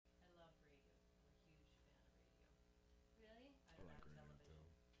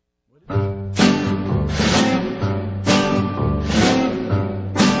You're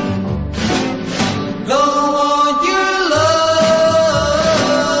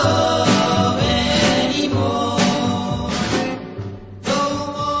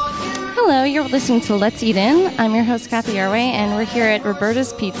listening to Let's Eat In. I'm your host, Kathy Arway, and we're here at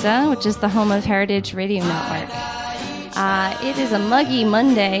Roberta's Pizza, which is the home of Heritage Radio Network. It is a muggy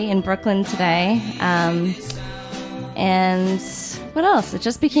Monday in Brooklyn today. And what else? It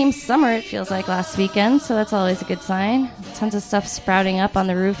just became summer, it feels like, last weekend, so that's always a good sign. Tons of stuff sprouting up on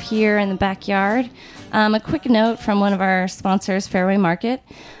the roof here in the backyard. A quick note from one of our sponsors, Fairway Market.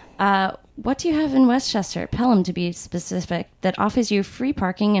 What do you have in Westchester, Pelham to be specific, that offers you free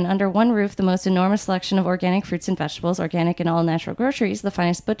parking and under one roof the most enormous selection of organic fruits and vegetables, organic and all-natural groceries, the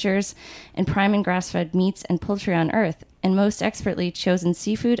finest butchers, and prime and grass-fed meats and poultry on earth, and most expertly chosen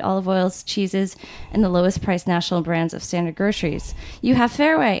seafood, olive oils, cheeses, and the lowest-priced national brands of standard groceries? You have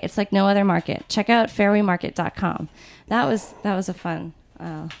Fairway. It's like no other market. Check out fairwaymarket.com. That was a fun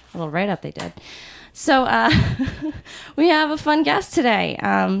little write-up they did. So we have a fun guest today.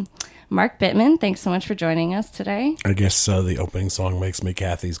 Mark Bittman, thanks so much for joining us today. I guess the opening song makes me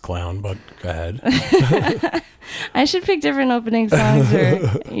Kathy's clown, but go ahead. I should pick different opening songs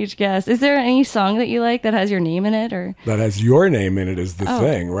for each guest. Is there any song that you like that has your name in it? Or that has your name in it is the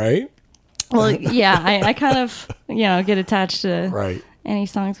thing, right? Well, yeah, I kind of, get attached to any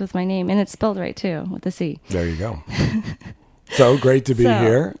songs with my name. And it's spelled right, too, with a C. There you go. So great to be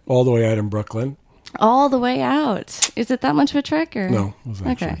here, all the way out in Brooklyn. All the way out. Is it that much of a trek? Or? No, it was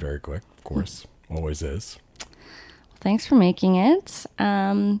actually very quick. Of course, always is. Thanks for making it.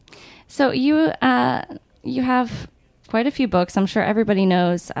 So you have quite a few books. I'm sure everybody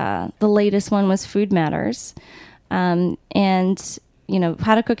knows. The latest one was Food Matters, and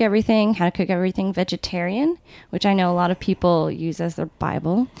how to cook everything vegetarian, which I know a lot of people use as their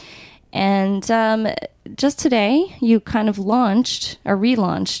Bible. And just today, you kind of relaunched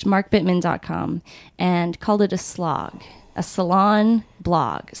markbittman.com and called it a slog, a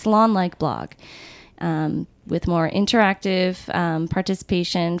salon-like blog, with more interactive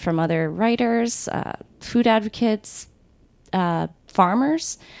participation from other writers, food advocates,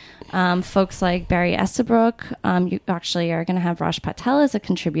 farmers, folks like Barry Estabrook. You actually are going to have Raj Patel as a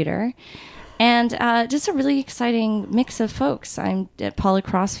contributor. And just a really exciting mix of folks. I'm at Paula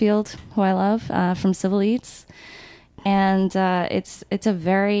Crossfield, who I love, from Civil Eats. And it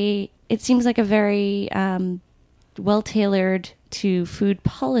seems like a very well-tailored to food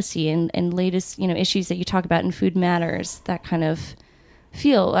policy and latest, issues that you talk about in Food Matters, that kind of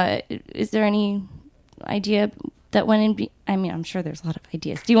feel. Is there any idea that went in? I'm sure there's a lot of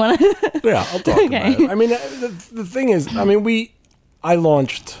ideas. Do you want to? Yeah, I'll talk about it. The thing is, I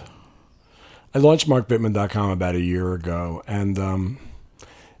launched markbittman.com about a year ago, and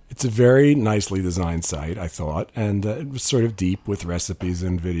it's a very nicely designed site, I thought, and it was sort of deep with recipes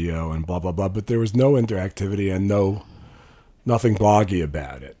and video and blah, blah, blah, but there was no interactivity and nothing bloggy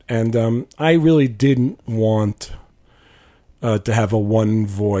about it. And I really didn't want to have a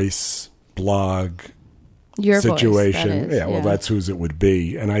one-voice blog Your situation. Voice, well, that's whose it would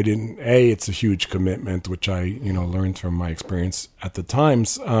be. And I didn't, it's a huge commitment, which I, learned from my experience at the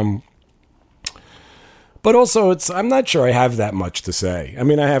Times. But also, I'm not sure I have that much to say. I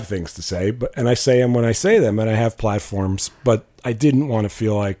have things to say, and I say them when I say them, and I have platforms. But I didn't want to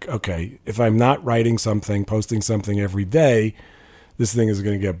feel like, okay, if I'm not writing something, posting something every day, this thing is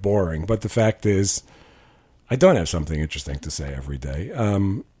going to get boring. But the fact is, I don't have something interesting to say every day.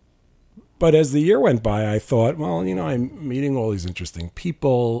 But as the year went by, I thought, well, I'm meeting all these interesting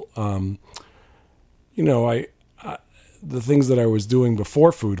people. The things that I was doing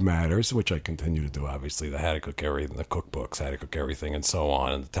before Food Matters, which I continue to do, obviously, the How to Cook Everything, the cookbooks, How to Cook Everything, and so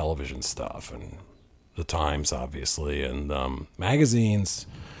on, and the television stuff, and the Times, obviously, and magazines.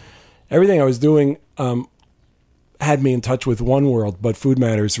 Everything I was doing had me in touch with one world, but Food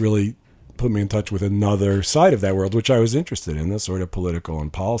Matters really put me in touch with another side of that world, which I was interested in, the sort of political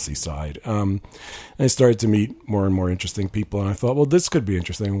and policy side. And I started to meet more and more interesting people, and I thought, well, this could be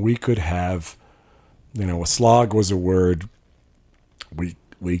interesting. We could have... a slog was a word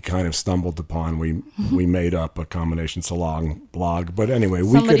we kind of stumbled upon. We made up a combination salon blog, but anyway,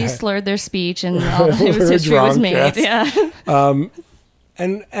 somebody slurred their speech and all the history was made. Yes. Yeah,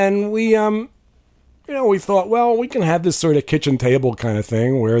 and we we thought, well, we can have this sort of kitchen table kind of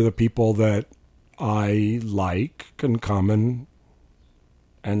thing where the people that I like can come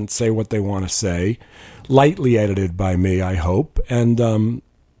and say what they want to say, lightly edited by me, I hope, and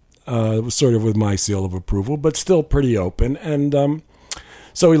it was sort of with my seal of approval, but still pretty open. And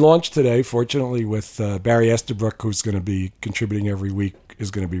So we launched today, fortunately, with Barry Estabrook, who's going to be contributing every week, is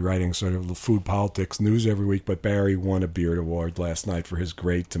going to be writing sort of the food politics news every week. But Barry won a Beard Award last night for his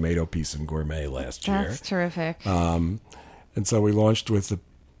great Tomato Piece and Gourmet last year. That's terrific. And so we launched with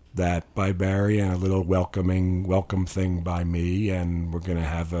that by Barry and a little welcome thing by me. And we're going to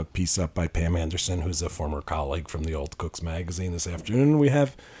have a piece up by Pam Anderson, who's a former colleague from the Old Cooks magazine this afternoon. We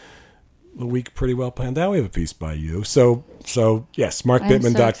have the week pretty well planned out. We have a piece by you. So yes,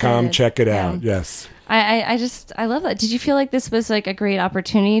 markbittman.com. So check it out. Yes. I love that. Did you feel like this was like a great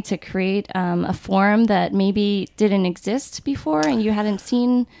opportunity to create a forum that maybe didn't exist before and you hadn't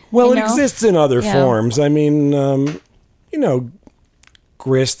seen? Well, it exists in other forms. I mean,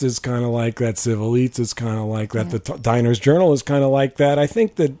 Grist is kind of like that. Civil Eats is kind of like that. The Diners Journal is kind of like that. I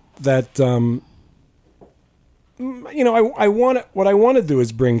think that what I want to do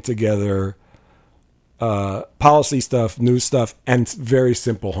is bring together policy stuff, news stuff, and very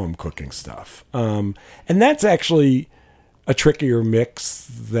simple home cooking stuff. And that's actually a trickier mix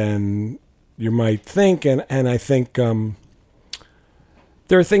than you might think. And I think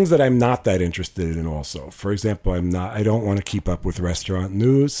there are things that I'm not that interested in also. For example, I don't want to keep up with restaurant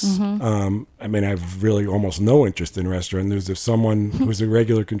news. Mm-hmm. I mean, I have really almost no interest in restaurant news. If someone who's a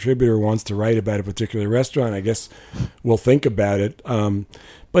regular contributor wants to write about a particular restaurant, I guess we'll think about it.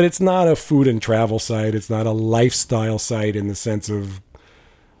 But it's not a food and travel site. It's not a lifestyle site in the sense of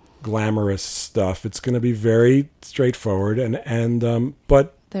glamorous stuff. It's going to be very straightforward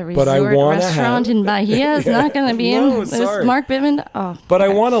but the resort restaurant in Bahia is not going to be in this Mark Bittman. Oh, but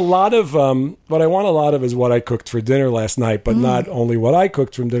okay. I want a lot of what I want a lot of is what I cooked for dinner last night, but not only what I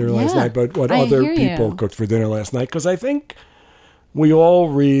cooked from dinner last night, but what other people cooked for dinner last night. Because I think we all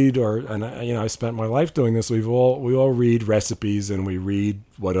read, I spent my life doing this. We all read recipes and we read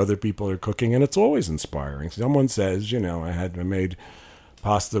what other people are cooking, and it's always inspiring. Someone says, I made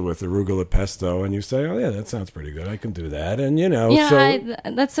pasta with arugula pesto, and you say, oh yeah, that sounds pretty good, I can do that. And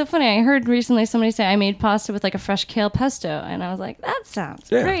that's so funny. I heard recently somebody say I made pasta with like a fresh kale pesto, and I was like, that sounds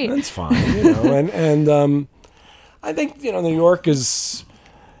great. That's fine. And I think New York is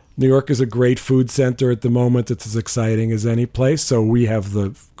a great food center at the moment. It's as exciting as any place, so we have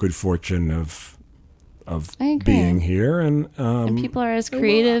the good fortune of being here, and people are as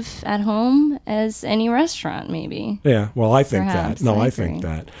creative at home as any restaurant, maybe. Yeah, well, I think that. No, I think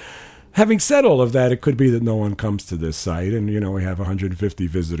that. Having said all of that, it could be that no one comes to this site, and we have 150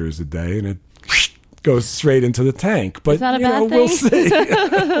 visitors a day, and it goes straight into the tank. But is that a bad thing? We'll see.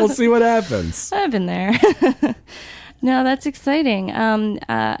 We'll see what happens. I've been there. No, that's exciting.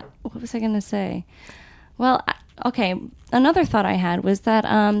 What was I going to say? Well, okay. Another thought I had was that,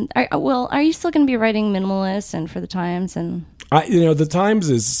 are you still going to be writing minimalist and for the Times? And the Times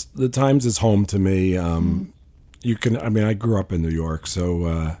is home to me. I grew up in New York,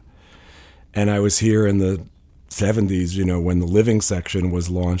 so and I was here in the 70s. When the living section was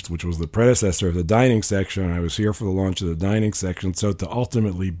launched, which was the predecessor of the dining section. I was here for the launch of the dining section. So to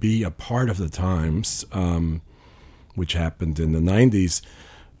ultimately be a part of the Times, which happened in the 90s,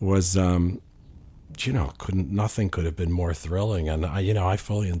 was. Nothing could have been more thrilling, and I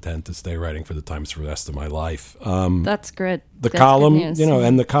fully intend to stay writing for the Times for the rest of my life. That's good. The column,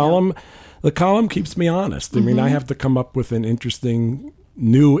 and the column keeps me honest. I mean, I have to come up with an interesting,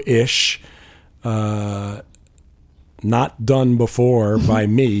 new-ish, not done before by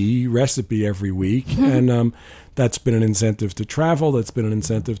me recipe every week, and that's been an incentive to travel. That's been an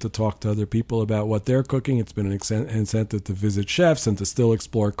incentive to talk to other people about what they're cooking. It's been an incentive to visit chefs and to still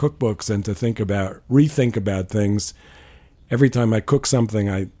explore cookbooks and to rethink about things. Every time I cook something,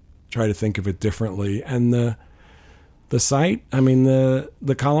 I try to think of it differently. And the site,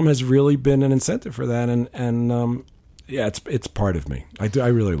 the column has really been an incentive for that. And it's part of me. I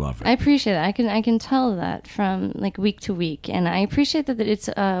really love it. I appreciate it. I can tell that from like week to week, and I appreciate that it's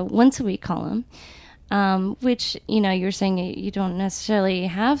a once a week column. Which, you're saying you don't necessarily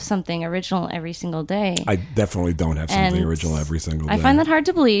have something original every single day. I definitely don't have something original every single day. I find that hard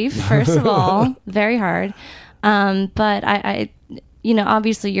to believe, first of all, very hard. But I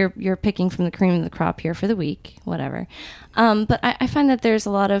obviously you're picking from the cream of the crop here for the week, whatever. But I find that there's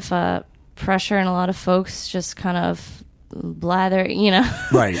a lot of pressure and a lot of folks just kind of blather,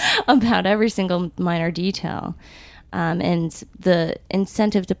 right. about every single minor detail. And the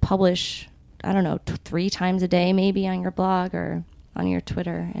incentive to publish, I don't know, 3 times a day maybe on your blog or on your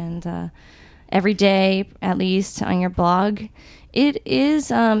Twitter, and every day at least on your blog, it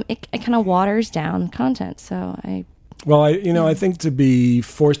is it kind of waters down content. So I think to be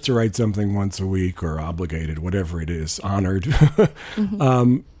forced to write something once a week or obligated, whatever it is, honored,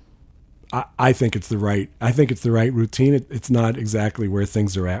 I think it's the right routine. It's not exactly where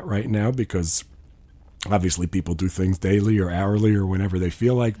things are at right now, because obviously people do things daily or hourly or whenever they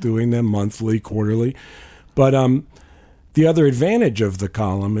feel like doing them, monthly, quarterly. But the other advantage of the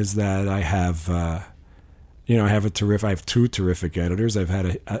column is that I have, I have two terrific editors. I've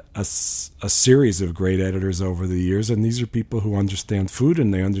had a series of great editors over the years, and these are people who understand food,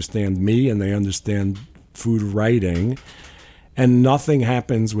 and they understand me, and they understand food writing, and nothing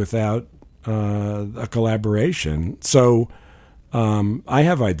happens without a collaboration. So I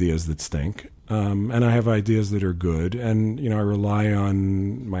have ideas that stink. And I have ideas that are good, and I rely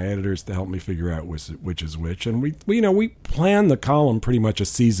on my editors to help me figure out which is which. And we plan the column pretty much a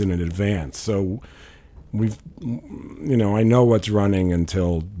season in advance, so I know what's running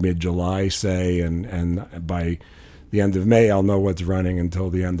until mid-July, say, and by the end of May I'll know what's running until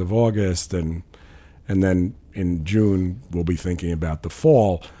the end of August, and then in June we'll be thinking about the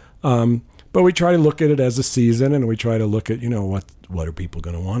fall. But we try to look at it as a season, and we try to look at, what are people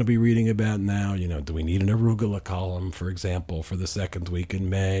going to want to be reading about now? Do we need an arugula column, for example, for the second week in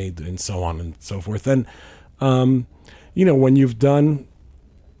May, and so on and so forth. And, when you've done,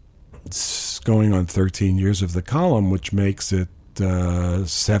 it's going on 13 years of the column, which makes it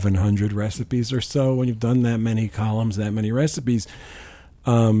 700 recipes or so, when you've done that many columns, that many recipes,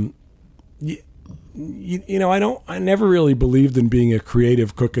 I never really believed in being a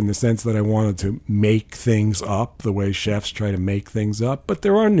creative cook in the sense that I wanted to make things up the way chefs try to make things up. But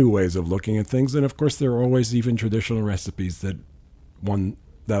there are new ways of looking at things. And of course, there are always even traditional recipes that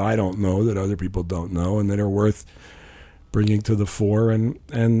I don't know, that other people don't know, and that are worth bringing to the fore.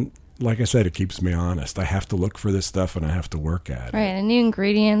 And like I said, it keeps me honest. I have to look for this stuff, and I have to work at it. Right, and new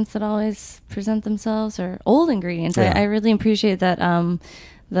ingredients that always present themselves, or old ingredients. Yeah. I really appreciate that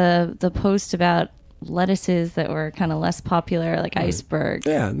the post about lettuces that were kind of less popular, like iceberg.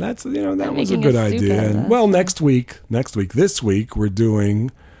 Yeah, and that's that was a good idea. And this week we're doing.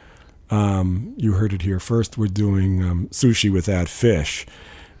 You heard it here first. We're doing sushi without fish,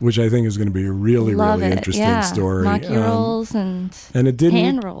 which I think is going to be a really interesting story. Maki rolls and it didn't,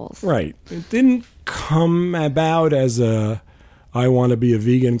 hand rolls. Right. It didn't come about as a I want to be a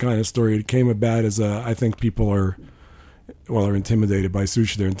vegan kind of story. It came about as I think people are intimidated by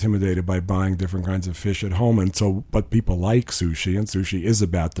sushi. They're intimidated by buying different kinds of fish at home. But people like sushi, and sushi is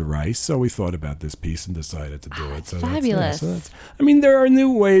about the rice. So we thought about this piece and decided to do it. So fabulous. There are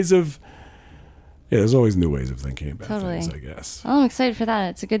new ways of, there's always new ways of thinking about things, I guess. Well, I'm excited for that.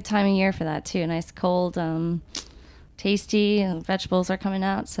 It's a good time of year for that, too. Nice, cold, tasty, and vegetables are coming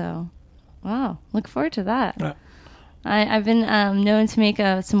out. So, wow, look forward to that. I've been known to make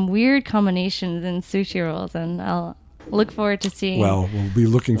some weird combinations in sushi rolls, and I'll look forward to seeing. Well, we'll be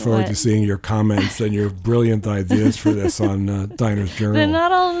looking forward to seeing your comments and your brilliant ideas for this on Diners Journal. But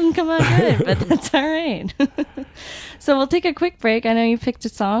not all of them come out good, but that's all right. So we'll take a quick break. I know you picked a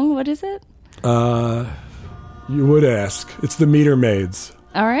song. What is it? You would ask. It's the Meter Maids.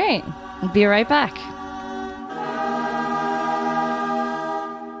 All right. We'll be right back.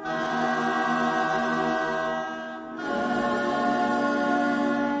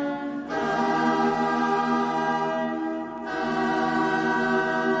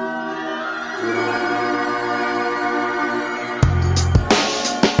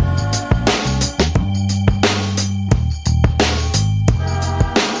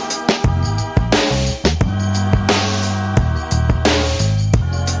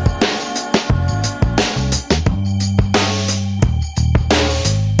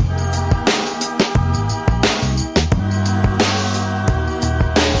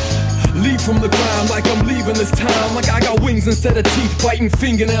 Instead of teeth biting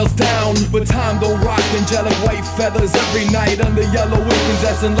fingernails down. But time don't rock angelic white feathers every night under yellow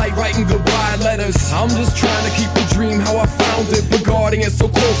incandescent light, writing goodbye letters. I'm just trying to keep the dream how I found it, but guarding it so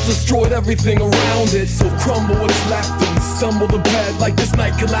close destroyed everything around it. So crumble what's left and stumble to bed like this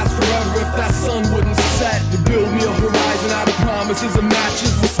night could last forever if that sun wouldn't set. To build me a horizon out of promises and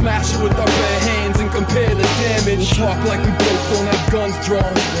matches, we'll smash it with our bare hands and compare the damage. We'll talk like we both don't have guns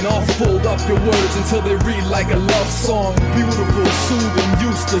drawn, and I'll fold up your words until they read like a love song. Beautiful, soothing,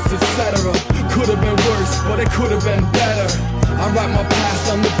 useless, etc. Could have been worse, but it could have been better. I write my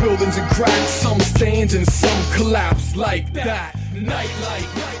past on the buildings and cracks, some stains and some collapse like that. Nightlife,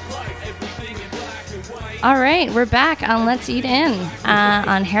 everything in black and white. All right, we're back on Let's Eat In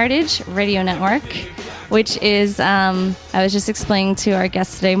on Heritage Radio Network, which is, I was just explaining to our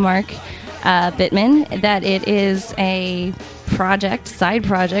guest today, Mark Bittman, that it is a side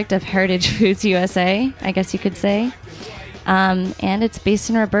project of Heritage Foods USA, I guess you could say. And it's based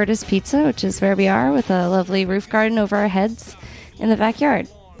in Roberta's Pizza, which is where we are, with a lovely roof garden over our heads in the backyard.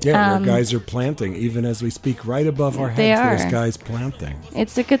 Yeah, where guys are planting, even as we speak, right above our heads. There's guys planting.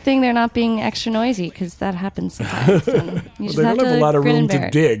 It's a good thing they're not being extra noisy, because that happens sometimes. And you just they don't have a lot of room to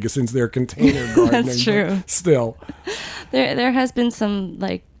it. dig since they're container gardening. That's true. Still, there has been some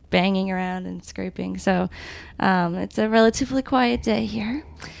like banging around and scraping, so it's a relatively quiet day here.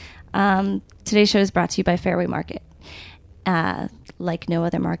 Today's show is brought to you by Fairway Market, like no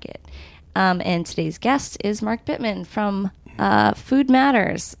other market. And today's guest is Mark Bittman from Food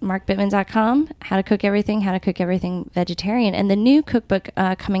Matters, markbittman.com, how to cook everything vegetarian. And the new cookbook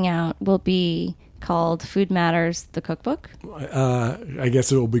coming out will be called Food Matters, the cookbook. I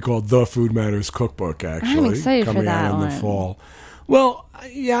guess it will be called The Food Matters Cookbook, actually. I'm excited coming for that out in one. the fall. Well,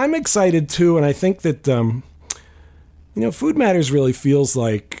 yeah, I'm excited too. And I think that, Food Matters really feels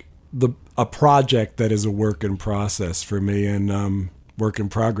like a project that is a work in process for me and work in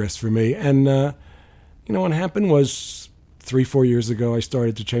progress for me. And, what happened was 3-4 years ago, I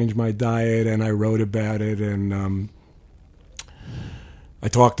started to change my diet, and I wrote about it, and I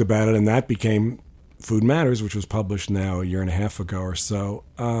talked about it, and that became Food Matters, which was published now a year and a half ago or so.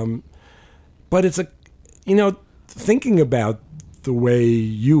 But it's thinking about the way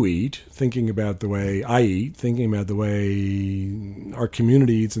you eat, thinking about the way I eat, thinking about the way our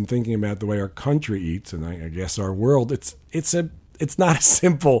community eats, and thinking about the way our country eats, and I guess our world. It's not a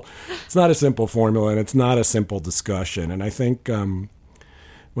simple formula, and it's not a simple discussion. And I think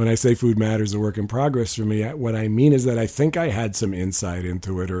when I say Food Matters, a work in progress for me, what I mean is that I think I had some insight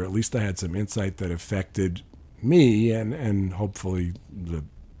into it, or at least I had some insight that affected me and hopefully the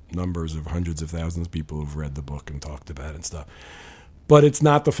numbers of hundreds of thousands of people who've read the book and talked about it and stuff. But it's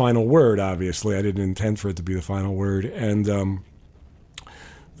not the final word, obviously. I didn't intend for it to be the final word. And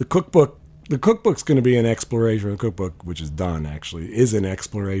the cookbook's going to be an exploration. The cookbook, which is done, actually, is an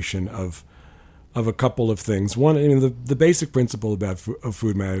exploration of a couple of things. One, the basic principle of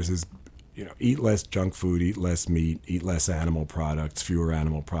Food Matters is, eat less junk food, eat less meat, eat less animal products, fewer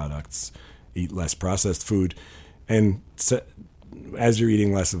animal products, eat less processed food, and as you're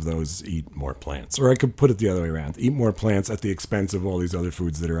eating less of those, eat more plants. Or I could put it the other way around: eat more plants at the expense of all these other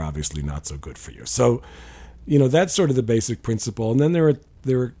foods that are obviously not so good for you. So, that's sort of the basic principle. And then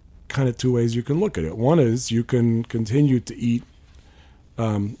there are kind of two ways you can look at it. One is you can continue to eat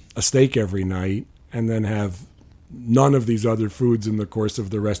a steak every night and then have none of these other foods in the course of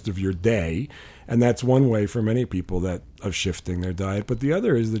the rest of your day, and that's one way for many people of shifting their diet. But the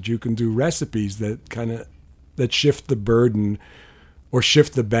other is that you can do recipes that shift the burden or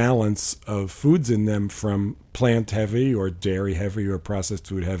shift the balance of foods in them from plant heavy or dairy heavy or processed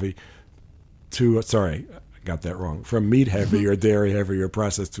food heavy to got that wrong. From meat heavy or dairy heavy or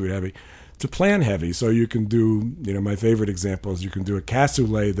processed food heavy to plant heavy. So you can do, my favorite example is you can do a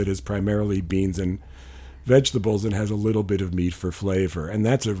cassoulet that is primarily beans and vegetables and has a little bit of meat for flavor. And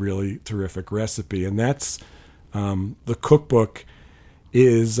that's a really terrific recipe. And that's, the cookbook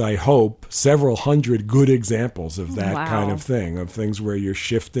is, I hope, several hundred good examples of that kind of thing, of things where you're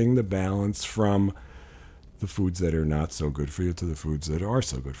shifting the balance from the foods that are not so good for you to the foods that are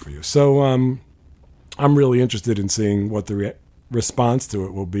so good for you. So, I'm really interested in seeing what the response to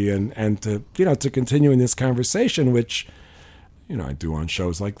it will be, and to continue in this conversation, which I do on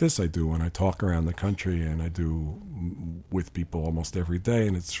shows like this. I do when I talk around the country, and I do with people almost every day,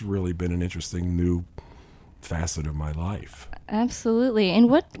 and it's really been an interesting new facet of my life. Absolutely. And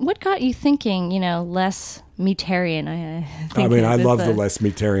what got you thinking, less meatarian? I love the less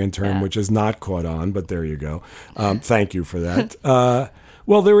meatarian term, which is not caught on, but there you go. Thank you for that.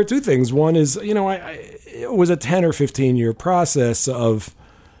 Well, there were two things. One is, it was a 10 or 15 year process of.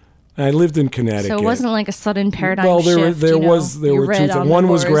 I lived in Connecticut. So it wasn't like a sudden paradigm shift. Well, there were two things. One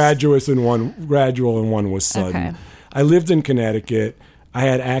was gradual, and one was sudden. Okay. I lived in Connecticut. I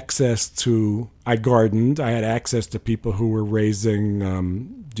had access to. I gardened. I had access to people who were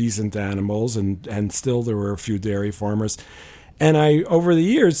raising decent animals, and still there were a few dairy farmers. And I, over the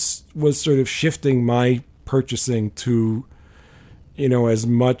years, was sort of shifting my purchasing to. As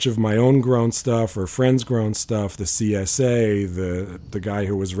much of my own grown stuff or friends' grown stuff, the CSA, the guy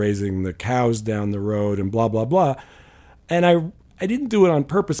who was raising the cows down the road, and blah, blah, blah. And I didn't do it on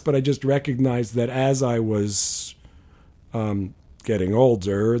purpose, but I just recognized that as I was getting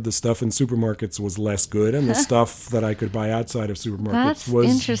older, the stuff in supermarkets was less good, and the stuff that I could buy outside of supermarkets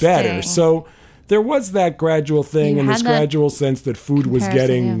was better. So there was that gradual thing, and this gradual sense that food was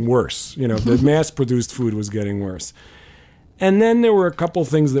getting worse. The mass-produced food was getting worse. And then there were a couple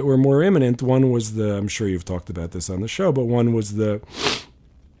things that were more imminent. One was I'm sure you've talked about this on the show, but one was the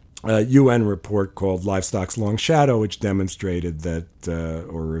UN report called Livestock's Long Shadow, which demonstrated that,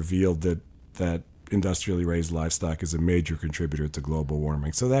 or revealed that industrially raised livestock is a major contributor to global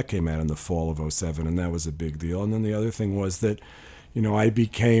warming. So that came out in the fall of '07, and that was a big deal. And then the other thing was that, I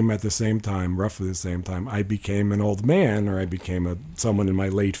became at the same time, roughly the same time, I became an old man, or I became someone in my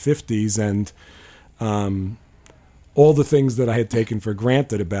late 50s, and all the things that I had taken for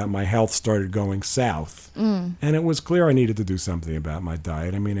granted about my health started going south. And it was clear I needed to do something about my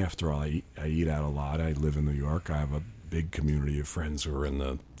diet. I mean, after all, I eat out a lot. I live in New York. I have a big community of friends who are in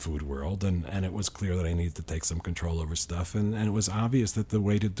the food world, and it was clear that I needed to take some control over stuff. And it was obvious that the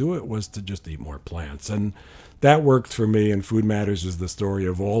way to do it was to just eat more plants. And that worked for me, and Food Matters is the story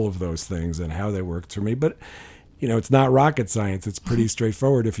of all of those things and how they worked for me. But, it's not rocket science. It's pretty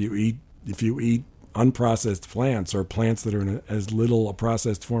straightforward. If you eat unprocessed plants, or plants that are in as little a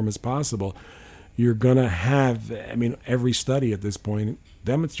processed form as possible, you're going to have, every study at this point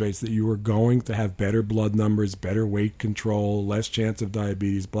demonstrates that you are going to have better blood numbers, better weight control, less chance of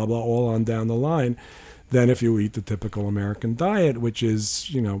diabetes, blah, blah, all on down the line, than if you eat the typical American diet, which is,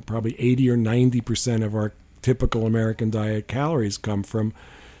 probably 80 or 90% of our typical American diet calories come from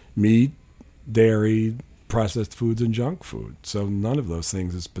meat, dairy, processed foods, and junk food. So none of those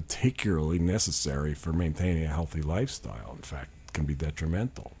things is particularly necessary for maintaining a healthy lifestyle. In fact, it can be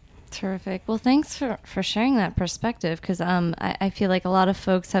detrimental. Terrific. Well, thanks for sharing that perspective, because I feel like a lot of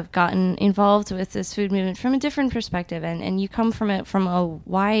folks have gotten involved with this food movement from a different perspective, and you come from it from a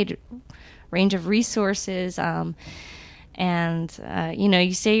wide range of resources.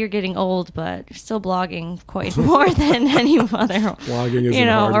 You say you're getting old, but you're still blogging quite more than any other. Blogging is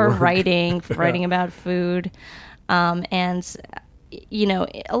hard or work. writing about food, a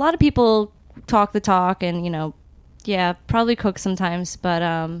lot of people talk the talk, and probably cook sometimes,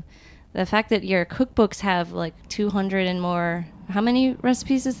 but the fact that your cookbooks have like 200 and more. How many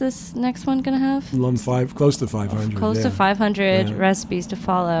recipes is this next one going to have? Close to 500. Close to 500 recipes to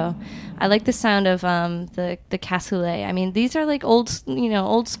follow. I like the sound of the cassoulet. I mean, these are like old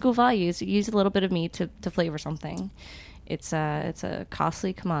school values. You use a little bit of meat to flavor something. It's a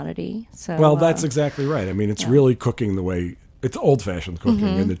costly commodity. So that's exactly right. I mean, it's really cooking the way it's old-fashioned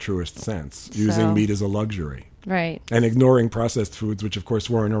cooking in the truest sense, using meat as a luxury. Right. And ignoring processed foods, which of course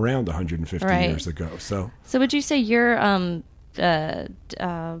weren't around 150 years ago. So would you say your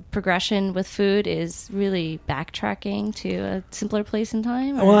progression with food is really backtracking to a simpler place in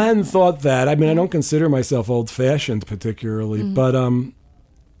time? Well, I hadn't thought that. I mean, I don't consider myself old-fashioned particularly, but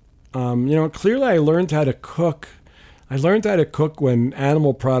clearly I learned how to cook. I learned how to cook when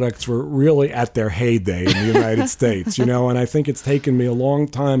animal products were really at their heyday in the United States, and I think it's taken me a long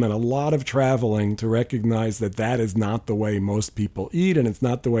time and a lot of traveling to recognize that is not the way most people eat, and it's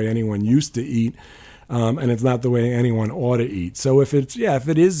not the way anyone used to eat. And it's not the way anyone ought to eat. So if it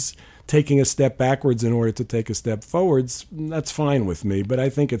is taking a step backwards in order to take a step forwards, that's fine with me. But I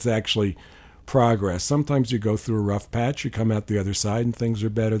think it's actually progress. Sometimes you go through a rough patch, you come out the other side, and things are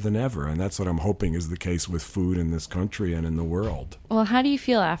better than ever. And that's what I'm hoping is the case with food in this country and in the world. Well, how do you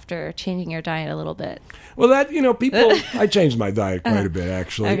feel after changing your diet a little bit? Well, I changed my diet quite a bit,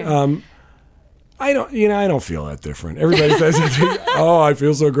 actually. Okay. I don't feel that different. Everybody says, "Oh, I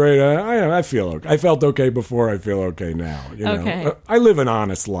feel so great." I feel okay. I felt okay before. I feel okay now. Okay. I live an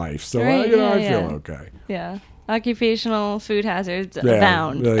honest life, so I feel okay. Yeah, occupational food hazards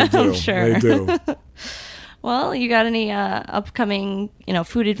abound. They do. I'm sure. They do. Well, you got any upcoming,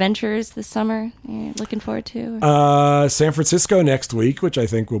 food adventures this summer you're looking forward to? San Francisco next week, which I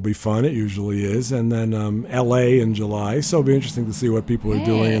think will be fun. It usually is. And then L.A. in July. So it'll be interesting to see what people are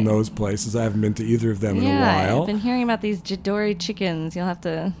doing in those places. I haven't been to either of them in a while. I've been hearing about these Jadori chickens. You'll have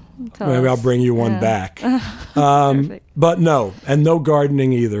to tell Maybe us. I'll bring you one back. But no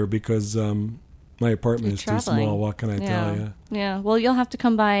gardening either, because my apartment is too small. What can I tell you? Yeah, well, you'll have to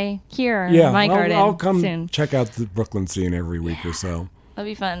come by here in my garden I'll come soon. Check out the Brooklyn scene every week or so.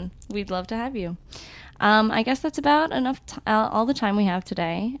 That'll be fun. We'd love to have you. I guess that's about enough all the time we have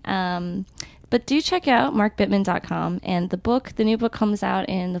today. But do check out markbittman.com. And the new book comes out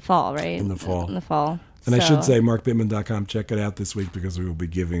in the fall, right? In the fall. So. And I should say, markbittman.com, check it out this week, because we will be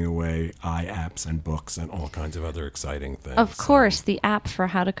giving away apps and books and all kinds of other exciting things. Of course, the app for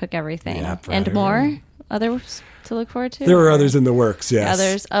how to cook everything. And more? Others to look forward to? There are others in the works, yes.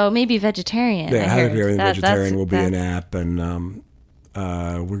 Others? Oh, maybe vegetarian. Yeah, How to Cook Everything Vegetarian will be an app. And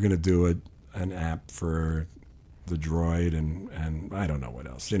we're going to do an app for the droid, and I don't know what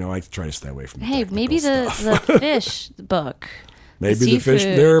else. I try to stay away from maybe the fish book. Maybe the fish.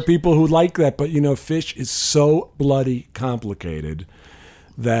 There are people who like that, but fish is so bloody complicated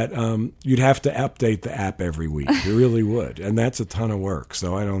that you'd have to update the app every week. You really would. And that's a ton of work.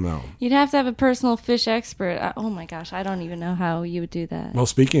 So I don't know. You'd have to have a personal fish expert. Oh my gosh, I don't even know how you would do that. Well,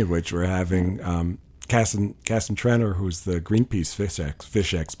 speaking of which, we're having Casson Trenner, who's the Greenpeace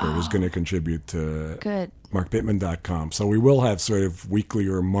fish expert, who's going to contribute to markbittman.com. So we will have sort of weekly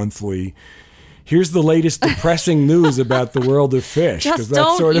or monthly. Here's the latest depressing news about the world of fish. Just that's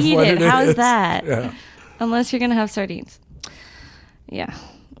don't sort of eat what it. is. How's that? Yeah. Unless you're going to have sardines. Yeah.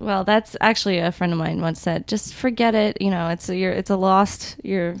 Well, that's actually a friend of mine once said, just forget it. You know, it's a lost,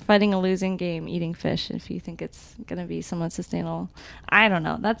 you're fighting a losing game eating fish if you think it's going to be somewhat sustainable. I don't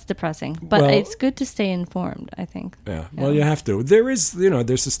know. That's depressing. But it's good to stay informed, I think. Yeah. Well, you have to. There is,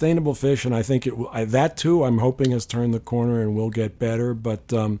 there's sustainable fish, and I think that too, I'm hoping, has turned the corner and will get better,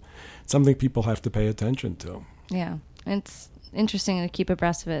 but something people have to pay attention to. Yeah. It's interesting to keep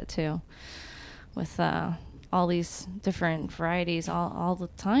abreast of it, too, with all these different varieties all the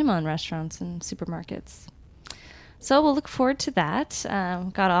time on restaurants and supermarkets. So we'll look forward to that.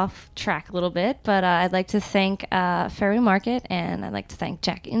 Got off track a little bit, but I'd like to thank Fairway Market, and I'd like to thank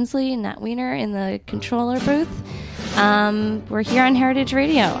Jack Inslee and Nat Weiner in the controller booth. We're here on Heritage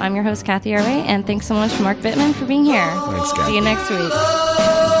Radio. I'm your host, Kathy Arway, and thanks so much, Mark Bittman, for being here. Thanks, Kathy. See you next week.